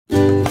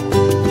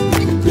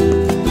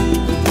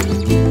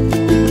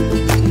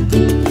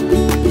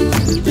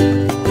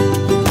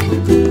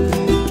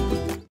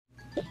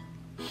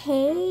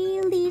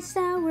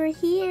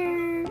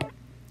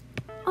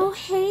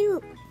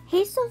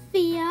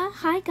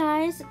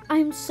guys.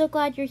 I'm so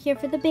glad you're here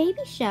for the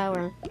baby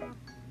shower.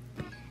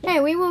 Hey,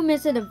 we won't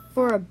miss it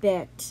for a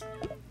bit.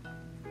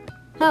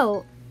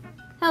 Hello,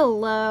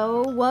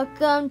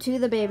 welcome to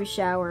the baby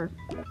shower.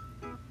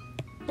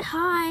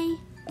 Hi.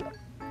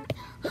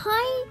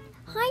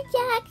 Hi,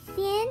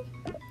 Jackson.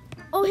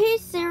 Oh, hey,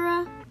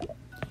 Sarah.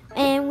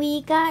 And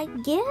we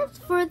got gifts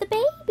for the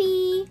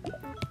baby.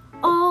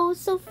 Oh,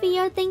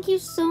 Sophia, thank you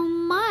so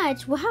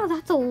much. Wow,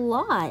 that's a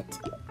lot.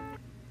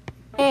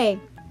 Hey,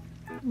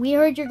 we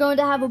heard you're going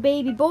to have a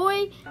baby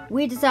boy.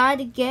 We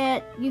decided to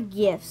get you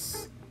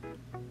gifts.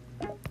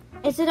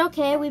 Is it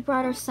okay we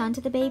brought our son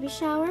to the baby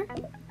shower?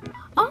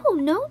 Oh,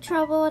 no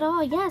trouble at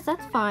all. Yes,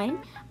 that's fine.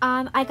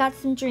 I got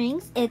some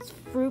drinks. It's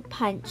fruit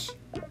punch.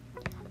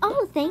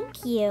 Oh,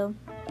 thank you.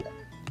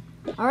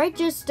 All right,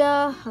 just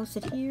I'll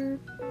sit here.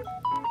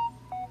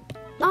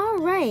 All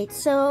right,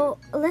 so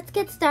let's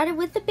get started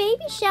with the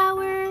baby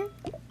shower.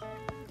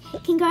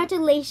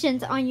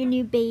 Congratulations on your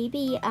new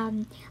baby,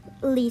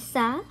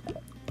 Lisa.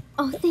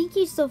 Oh, thank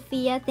you,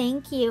 Sophia.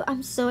 Thank you.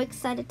 I'm so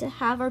excited to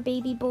have our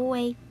baby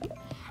boy.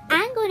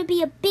 I'm going to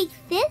be a big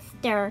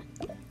sister.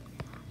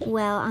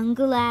 Well, I'm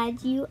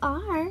glad you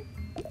are.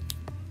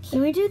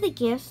 Can we do the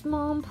gifts,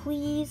 Mom,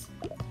 please?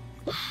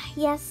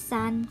 Yes,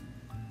 son.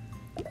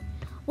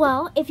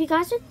 Well, if you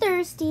guys are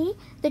thirsty,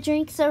 the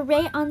drinks are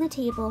right on the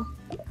table.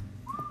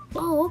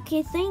 Oh,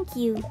 okay, thank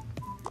you.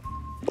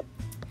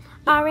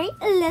 All right,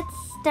 let's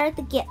start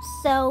the gifts.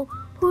 So,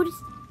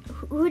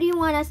 who do you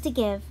want us to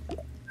give?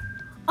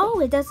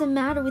 Oh, it doesn't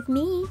matter with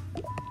me.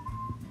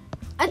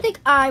 I think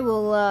I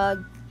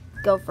will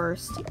go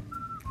first.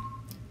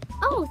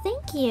 Oh,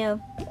 thank you.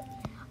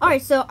 All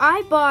right, so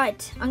I'm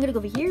gonna go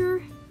over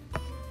here.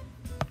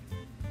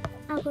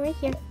 I'll go right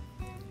here.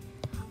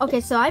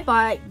 Okay, so I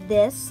bought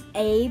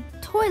a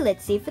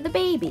toilet seat for the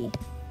baby.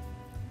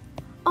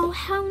 Oh,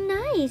 how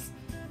nice.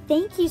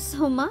 Thank you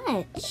so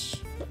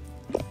much.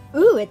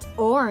 Ooh, it's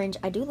orange.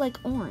 I do like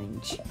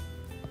orange.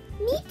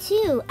 Me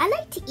too. I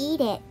like to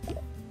eat it.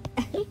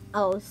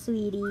 Oh,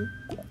 sweetie.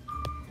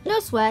 No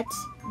sweat.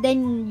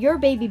 Then your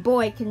baby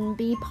boy can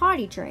be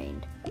potty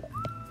trained.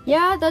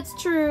 Yeah, that's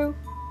true.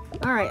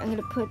 All right,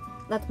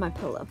 that's my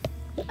pillow.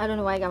 I don't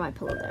know why I got my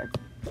pillow there.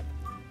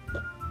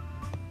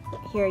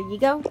 Here you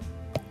go.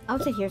 I'll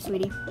sit here,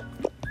 sweetie.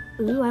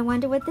 Ooh, I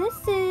wonder what this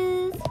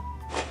is.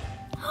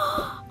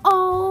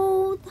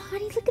 Oh,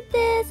 honey, look at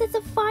this. It's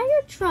a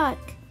fire truck.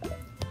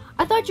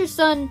 I thought your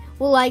son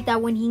will like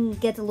that when he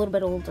gets a little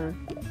bit older.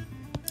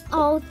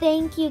 Oh,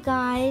 thank you,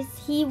 guys.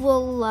 He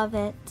will love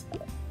it.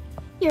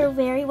 You're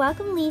very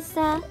welcome,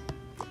 Lisa.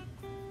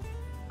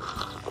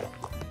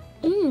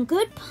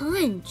 Good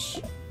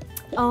punch.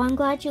 Oh, I'm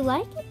glad you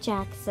like it,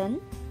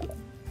 Jackson.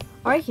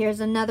 All right, here's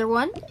another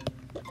one.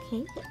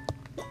 Okay.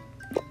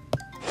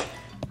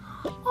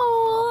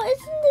 Oh,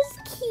 isn't this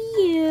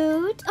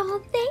cute?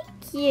 Oh,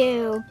 thank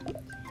you.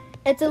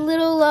 It's a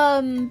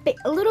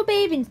little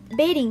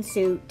bathing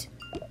suit.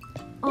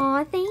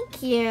 Oh,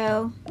 thank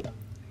you.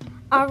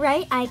 All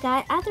right, I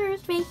got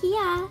others right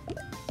here.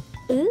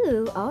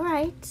 Ooh, all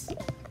right.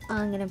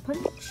 I'm gonna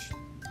punch.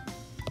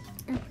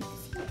 I'll put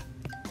this here.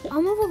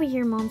 I'll move over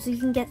here, Mom, so you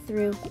can get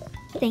through.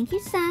 Thank you,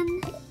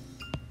 son.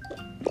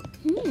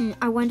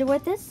 I wonder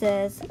what this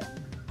is.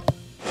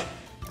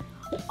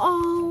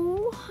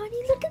 Oh,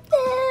 honey, look at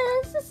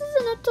this. This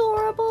isn't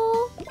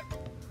adorable.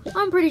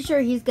 I'm pretty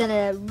sure he's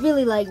gonna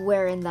really like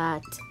wearing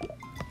that.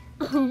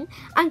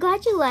 I'm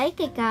glad you like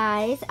it,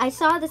 guys. I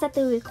saw this at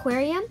the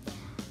aquarium,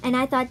 and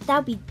I thought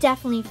that would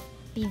definitely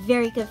be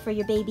very good for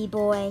your baby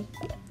boy.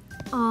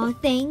 Oh,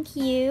 thank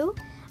you.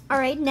 All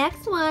right,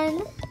 next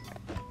one.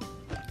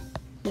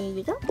 Here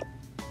you go.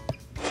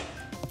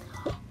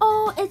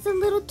 Oh, it's a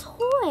little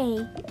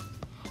toy.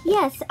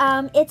 Yes,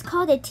 it's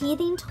called a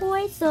teething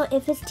toy. So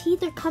if his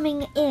teeth are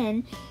coming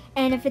in,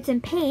 and if it's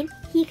in pain,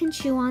 he can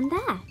chew on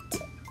that.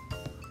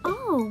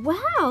 Oh,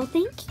 wow.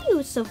 Thank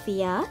you,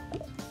 Sophia.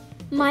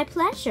 My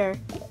pleasure.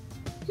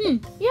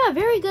 Yeah,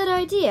 very good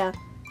idea.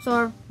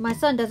 So my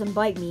son doesn't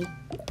bite me.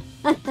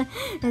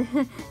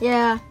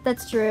 Yeah,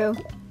 that's true.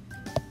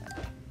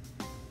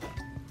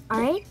 All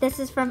right, this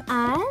is from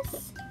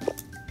us.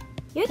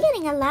 You're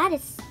getting a lot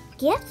of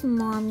gifts,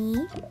 Mommy.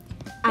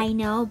 I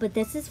know, but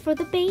this is for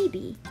the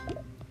baby.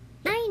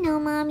 I know,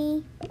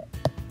 Mommy.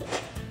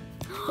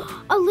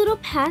 A little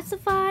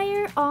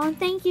pacifier. Oh,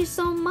 thank you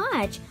so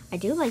much. I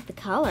do like the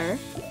color.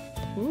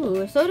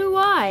 Ooh, so do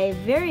I.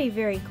 Very,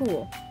 very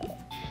cool.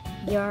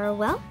 You're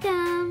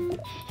welcome.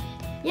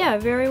 Yeah,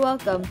 very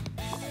welcome.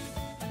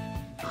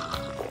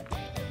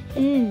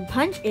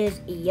 Punch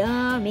is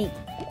yummy.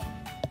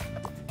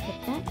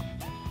 Put that.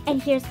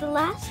 And here's the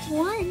last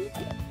one.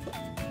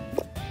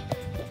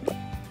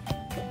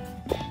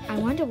 I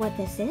wonder what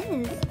this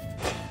is.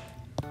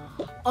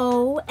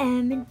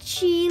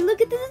 OMG, look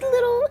at this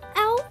little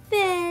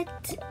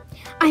outfit.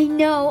 I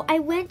know, I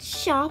went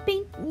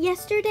shopping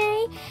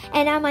yesterday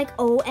and I'm like,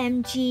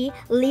 OMG,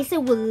 Lisa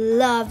will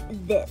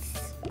love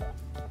this.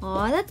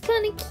 Aw, that's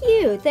kind of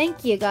cute.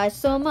 Thank you guys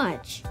so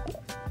much.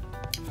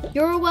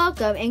 You're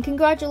welcome and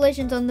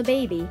congratulations on the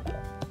baby.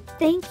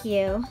 Thank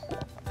you.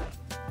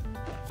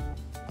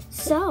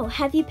 So,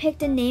 have you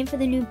picked a name for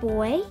the new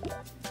boy?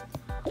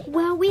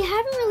 Well, we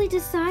haven't really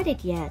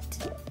decided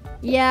yet.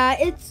 Yeah,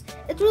 it's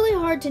really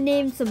hard to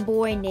name some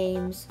boy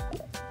names.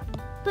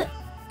 But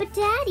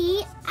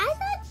Daddy, I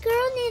thought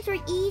girl names were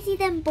easy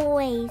than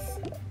boys.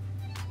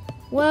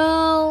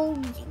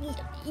 Well,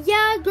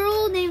 yeah,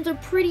 girl names are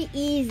pretty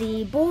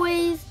easy.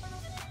 Boys,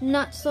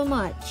 not so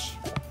much.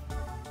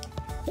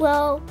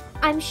 Well,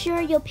 I'm sure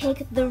you'll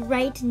pick the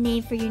right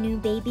name for your new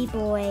baby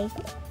boy.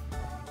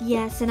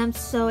 Yes, and I'm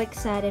so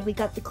excited. We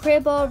got the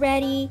crib all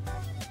ready.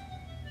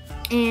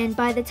 And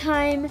by the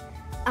time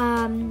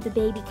the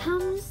baby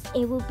comes,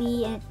 it will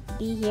be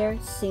here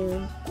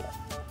soon.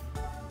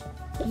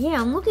 Yeah,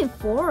 I'm looking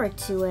forward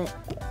to it.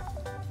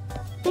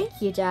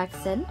 Thank you,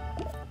 Jackson.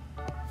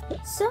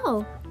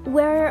 So,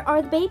 where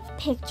are the baby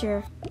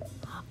picture?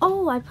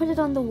 Oh, I put it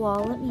on the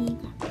wall. Let me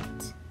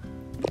grab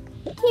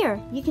it.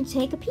 Here, you can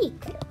take a peek.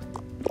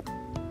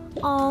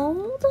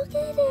 Oh, look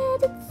at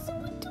it. It's so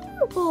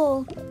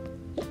adorable.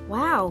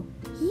 Wow,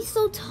 he's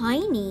so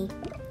tiny.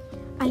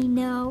 I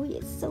know, he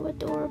is so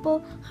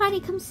adorable. Honey,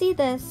 come see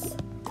this.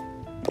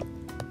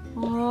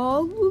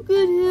 Oh, look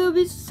at him.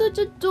 He's such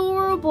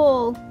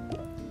adorable.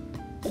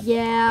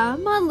 Yeah,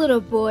 my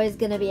little boy's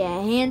gonna be a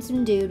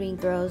handsome dude when he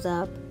grows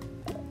up.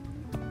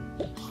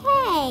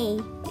 Hey!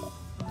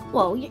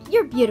 Well,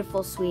 you're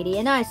beautiful, sweetie,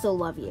 and I still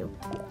love you.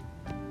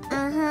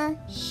 Uh-huh,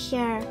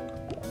 sure.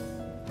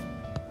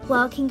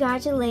 Well,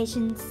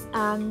 congratulations,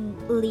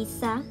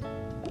 Lisa.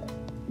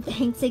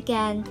 Thanks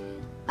again,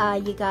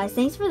 you guys.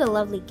 Thanks for the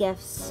lovely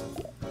gifts.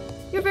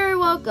 You're very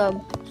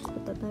welcome. Just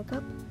put that back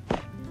up.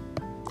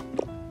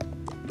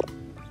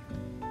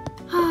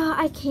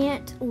 I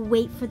can't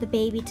wait for the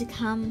baby to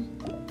come.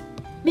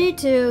 Me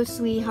too,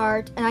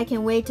 sweetheart, and I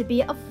can't wait to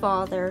be a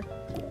father.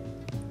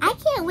 I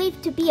can't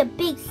wait to be a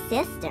big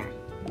sister.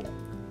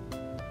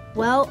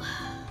 Well,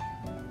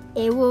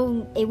 it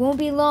won't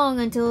be long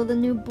until the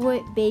new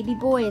baby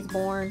boy is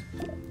born.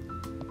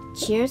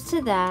 Cheers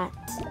to that.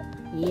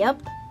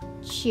 Yep.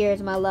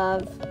 Cheers, my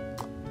love.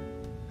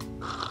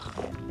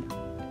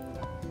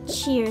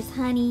 Cheers,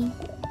 honey.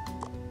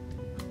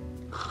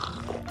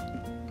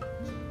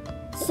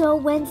 So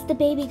when's the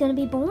baby gonna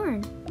be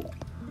born?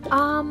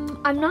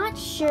 I'm not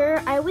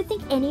sure. I would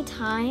think any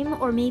time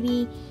or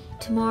maybe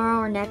tomorrow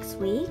or next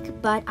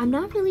week, but I'm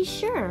not really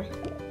sure.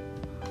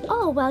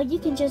 Oh, well, you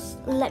can just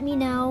let me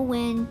know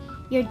when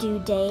your due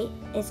date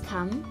is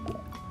come.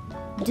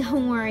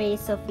 Don't worry,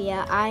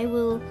 Sophia. I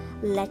will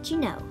let you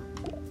know.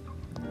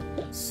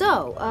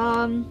 So,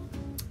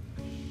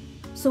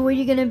 so what are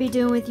you gonna be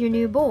doing with your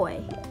new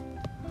boy?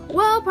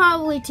 Well,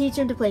 probably teach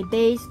him to play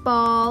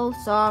baseball,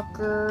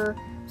 soccer,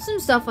 some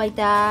stuff like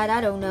that.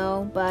 I don't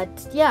know,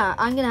 but yeah,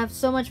 I'm gonna have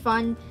so much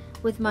fun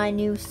with my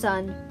new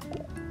son.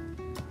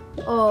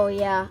 Oh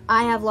yeah,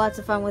 I have lots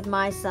of fun with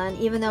my son,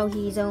 even though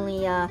he's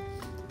only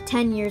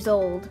 10 years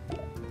old.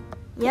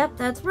 Yep,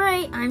 that's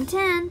right, I'm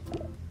 10.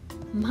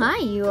 My,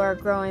 you are a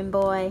growing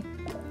boy.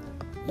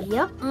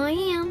 Yep, I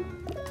am.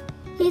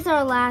 He's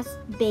our last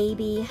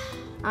baby.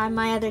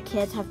 My other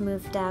kids have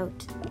moved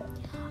out.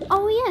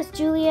 Oh yes,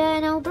 Julia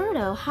and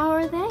Alberto, how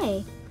are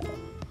they?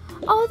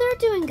 Oh,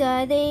 they're doing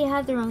good. They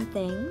have their own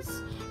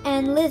things.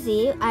 And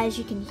Lizzie, as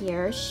you can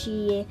hear,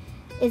 she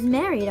is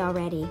married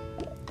already.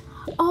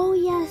 Oh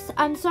yes,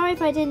 I'm sorry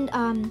if I didn't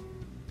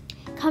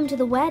come to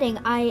the wedding.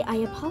 I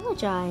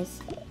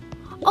apologize.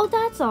 Oh,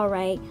 that's all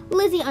right.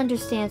 Lizzie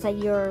understands that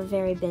you're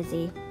very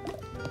busy.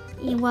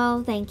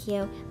 Well, thank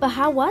you. But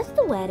how was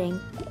the wedding?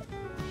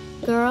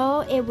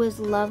 Girl, it was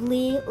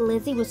lovely.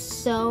 Lizzie was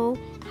so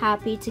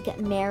happy to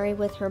get married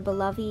with her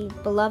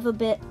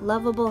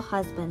lovable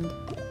husband.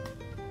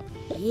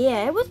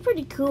 Yeah, it was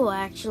pretty cool,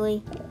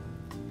 actually.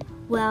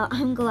 Well,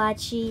 I'm glad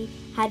she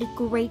had a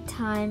great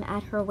time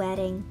at her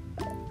wedding.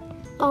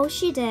 Oh,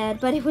 she did,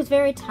 but it was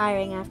very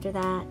tiring after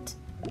that.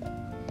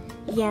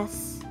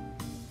 Yes,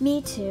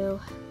 me too.